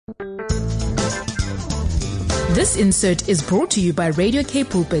This insert is brought to you by Radio K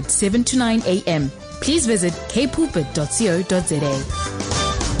Pulpit 7 to 9 a.m. Please visit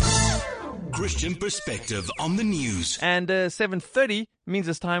kpulpit.co.za. Christian perspective on the news. And 7:30 means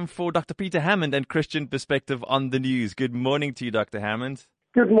it's time for Dr. Peter Hammond and Christian perspective on the news. Good morning to you, Dr. Hammond.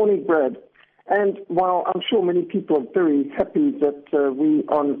 Good morning, Brad. And while I'm sure many people are very happy that we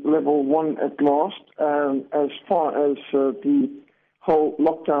are on level 1 at last, as far as the whole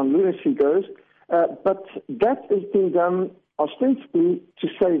lockdown lunacy goes, but that is being done ostensibly to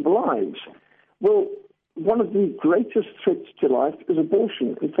save lives. Well, one of the greatest threats to life is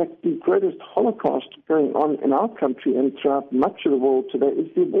abortion. In fact, the greatest Holocaust going on in our country and throughout much of the world today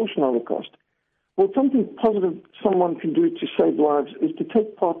is the abortion Holocaust. Well, something positive someone can do to save lives is to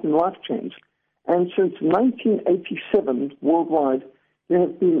take part in life change. And since 1987, worldwide, there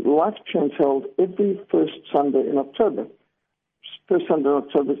have been life change held every first Sunday in October. First Sunday in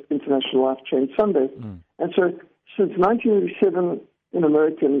October is International Life Change Sunday. And so since 1987 in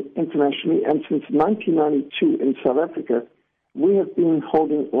America internationally, and since 1992 in South Africa, we have been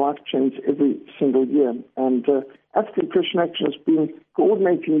holding life change every single year. And African Christian Action has been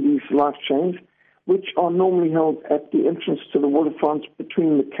coordinating these life change, which are normally held at the entrance to the waterfront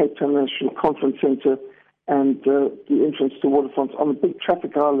between the Cape Town National Conference Centre and the entrance to waterfront on the big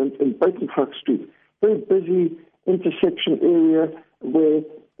traffic island in Buitengracht Street. Very busy intersection area where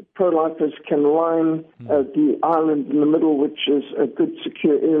pro-lifers can line the island in the middle, which is a good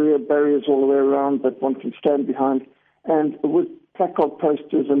secure area, barriers all the way around that one can stand behind, and with placard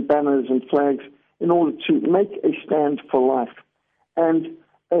posters and banners and flags in order to make a stand for life. And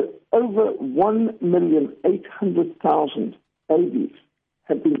over 1,800,000 babies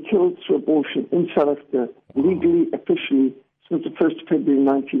have been killed through abortion in South Africa, legally, officially, since the 1st of February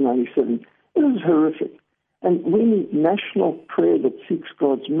 1997. It is horrific. And we need national prayer that seeks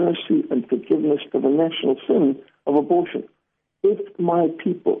God's mercy and forgiveness for the national sin of abortion. If my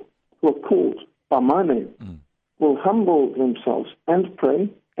people who are called by my name will humble themselves and pray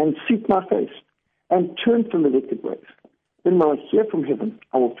and seek my face and turn from the wicked ways, then when I hear from heaven,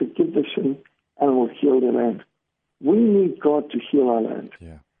 I will forgive their sin and I will heal their land. We need God to heal our land.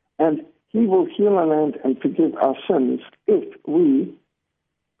 Yeah. And He will heal our land and forgive our sins if we,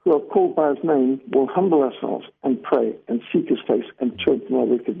 who are called by His name, will humble ourselves and pray and seek His face and turn from our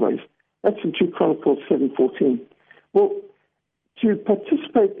wicked ways. That's in 2 Chronicles 7:14. Well, to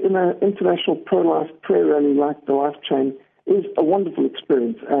participate in an international pro-life prayer rally like the Life Chain is a wonderful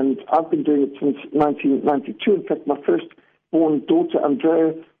experience, and I've been doing it since 1992. In fact, my first-born daughter,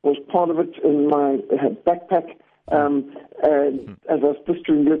 Andrea, was part of it in my backpack as I was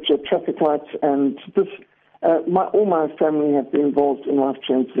distributing literature at traffic lights, and this all my family have been involved in life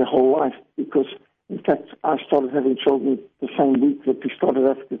change their whole life because, in fact, I started having children the same week that we started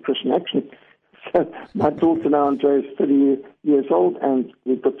African Christian Action. So my daughter now, Andrea, is 30 years old, and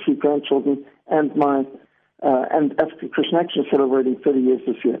we've got 3 grandchildren, and and African Christian Action is celebrating 30 years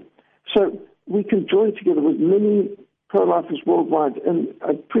this year. So we can join together with many pro-lifers worldwide. And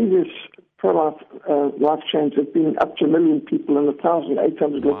previous pro-life life change have been up to 1 million people in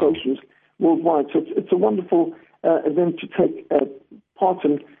 1,800 locations worldwide. So it's a wonderful event to take part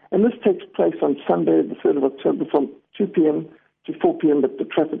in. And this takes place on Sunday, the 3rd of October, from 2 p.m. to 4 p.m. at the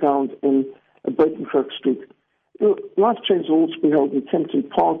traffic island in Buitengracht Street. Life Change will also be held in Kempton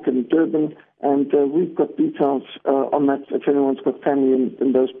Park and Durban, and we've got details on that if anyone's got family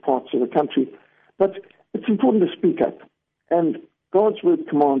in those parts of the country. But it's important to speak up. And God's word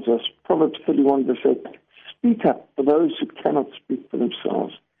commands us, Proverbs 31, verse 8, speak up for those who cannot speak for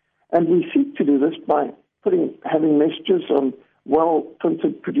themselves. And we seek to do this by having messages on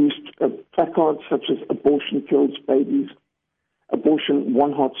well-printed, produced placards such as abortion kills babies, abortion,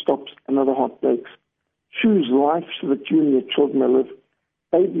 one heart stops, another heart breaks, choose life so that you and your children may live,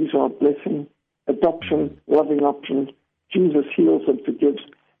 babies are a blessing, adoption, loving option, Jesus heals and forgives.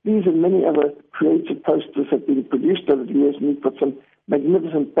 These and many other creative posters have been produced over the years, and we've got some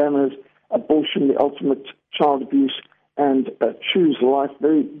magnificent banners, abortion, the ultimate child abuse, and choose life,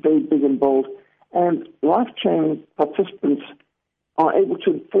 very, very big and bold. And Life Chain participants are able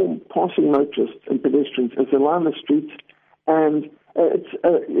to inform passing motorists and pedestrians as they line the streets, and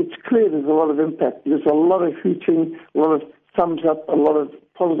it's clear there's a lot of impact. There's a lot of hooting, a lot of thumbs up, a lot of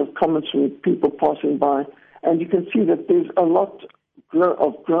positive comments from people passing by, and you can see that there's a lot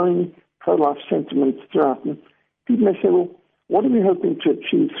of growing pro-life sentiment throughout. And people may say, well, what are we hoping to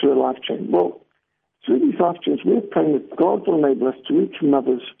achieve through a life change? Well, through these life changes, we're praying that God will enable us to reach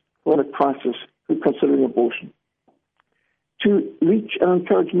mothers who are in a crisis who are considering abortion, to reach and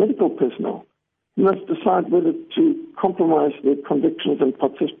encourage medical personnel who must decide whether to compromise their convictions and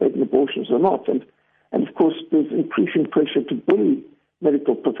participate abortions or not. And of course, there's increasing pressure to bully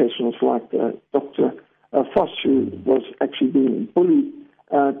medical professionals like Dr. Foss, who was actually being bullied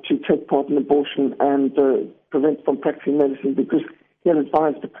to take part in abortion and prevent from practicing medicine because he had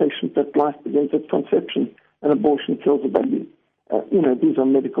advised the patient that life begins at conception and abortion kills a baby. These are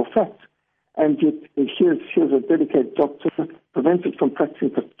medical facts. And yet, here's a dedicated doctor prevented from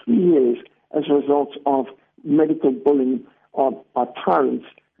practicing for 3 years as a result of medical bullying by tyrants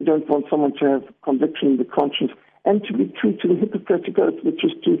who don't want someone to have conviction in the conscience and to be true to the Hippocratic Oath, which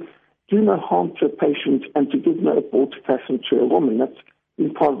is to do no harm to a patient and to give no abortifacient to a woman. That's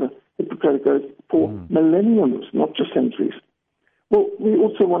been part of the Hippocratic Oath for millenniums, not just centuries. Well, we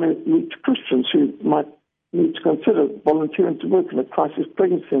also want to reach Christians who might need to consider volunteering to work in a crisis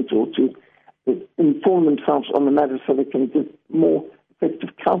pregnancy center or to inform themselves on the matter so they can give more effective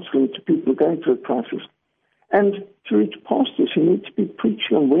counseling to people going through a crisis. And to reach pastors who need to be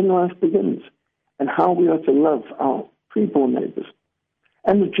preaching on when life begins and how we are to love our preborn neighbors.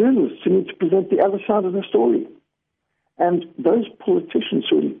 And the journalists who need to present the other side of the story. And those politicians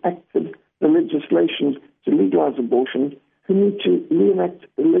who enacted the legislation to legalize abortion who need to reenact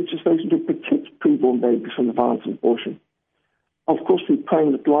the legislation to protect preborn babies from the violence of abortion. Of course, we're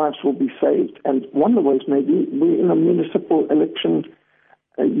praying that lives will be saved. And one of the ways may be we're in a municipal election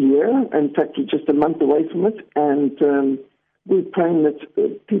year. In fact, we're just a month away from it. And we're praying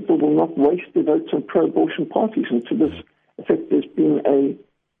that people will not waste their votes on pro-abortion parties. And to this effect, there's been a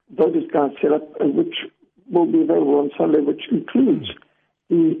voters' guide set up which will be available on Sunday, which includes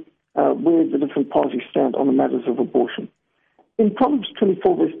where the different parties stand on the matters of abortion. In Proverbs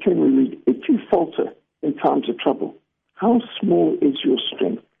 24, verse 10, we read, "If you falter in times of trouble, how small is your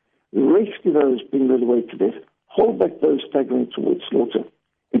strength? Rescue those being led away to death. Hold back those staggering towards slaughter.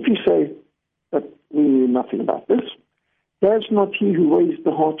 If you say that we knew nothing about this, does not he who weighs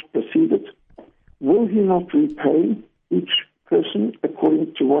the heart perceive it? Will he not repay each person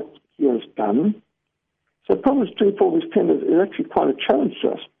according to what he has done?" So Proverbs 24, verse 10 is actually quite a challenge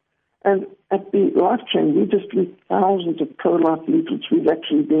to us. And at the Life Chain, we distribute thousands of pro-life leaflets. We've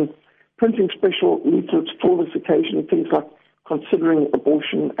actually been printing special leaflets for this occasion, things like considering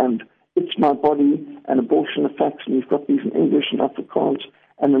abortion and It's My Body and Abortion Facts. And we've got these in English and Afrikaans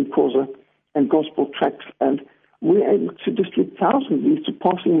and in Xhosa and gospel tracts. And we're able to distribute thousands of these to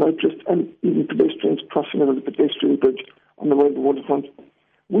passing motorists and even pedestrians crossing over the pedestrian bridge on the way to the waterfront.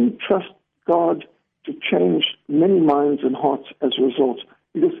 We trust God to change many minds and hearts as a result,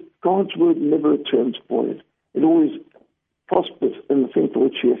 because God's word never returns void. It always prospers in the thing for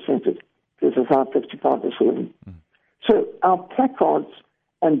which he has sent it. This is Isaiah 55, verse 11. So our placards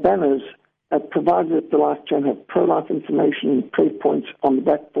and banners provided at the Life Chain have pro-life information and prayer points on the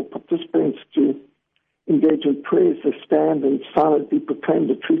back for participants to engage in prayers to stand and silently proclaim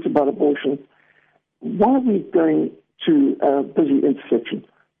the truth about abortion. Why are we going to a busy intersection?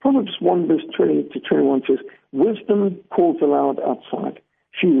 Proverbs 1, verse 20 to 21 says, "Wisdom calls aloud outside.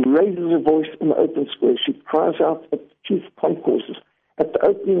 She raises her voice in the open square. She cries out at the chief concourses. At the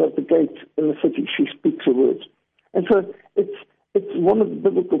opening of the gate in the city, she speaks her words." And so it's one of the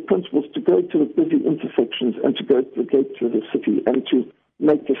biblical principles to go to the busy intersections and to go to the gates of the city and to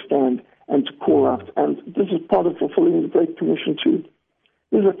make a stand and to call out. And this is part of fulfilling the Great Commission too.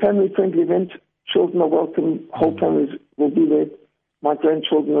 This is a family-friendly event. Children are welcome. Whole families will be there. My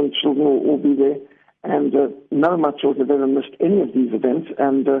grandchildren and children will all be there. And none of my children have ever missed any of these events.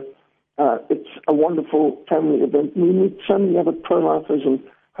 And it's a wonderful family event. We meet so many other pro-lifers and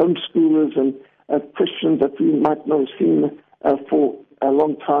homeschoolers and Christians that we might not have seen for a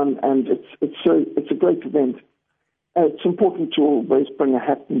long time. And it's a great event. It's important to always bring a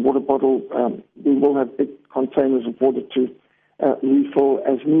hat and water bottle. We will have big containers of water to refill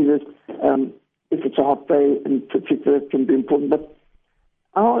as needed. If it's a hot day in particular, it can be important. But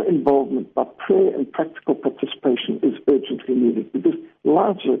our involvement by prayer and practical participation is urgently needed because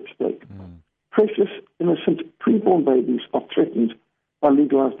lives are at stake. Precious, innocent, preborn babies are threatened by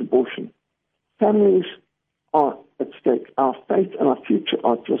legalized abortion. Families are at stake. Our faith and our future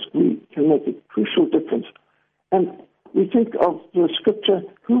are at risk. We can make a crucial difference. And we think of the scripture,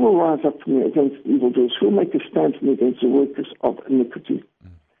 who will rise up for me against evildoers? Who will make a stand for me against the workers of iniquity?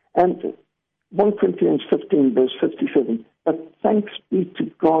 And 1 Corinthians 15, verse 57, "But thanks be to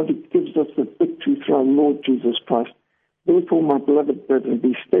God who gives us the victory through our Lord Jesus Christ. Therefore, my beloved brethren,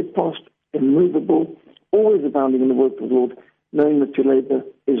 be steadfast, immovable, always abounding in the work of the Lord, knowing that your labor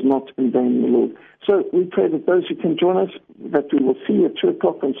is not in vain in the Lord." So we pray that those who can join us, that we will see you at 2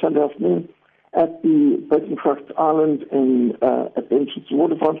 o'clock on Sunday afternoon at the Buitencraft Island at the entrance to the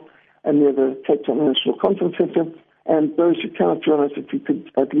waterfront and near the Cape Town National Conference Center. And those who cannot join us, if you could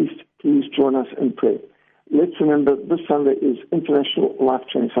at least please join us in prayer. Let's remember this Sunday is International Life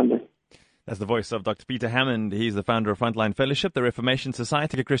Change Sunday. That's the voice of Dr. Peter Hammond. He's the founder of Frontline Fellowship, the Reformation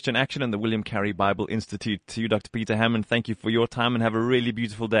Society for Christian Action, and the William Carey Bible Institute. To you, Dr. Peter Hammond, thank you for your time and have a really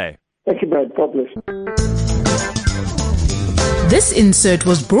beautiful day. Thank you, Brad. God bless. This insert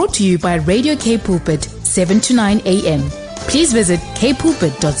was brought to you by Radio K Pulpit, 7 to 9 a.m. Please visit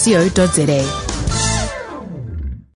kpulpit.co.za.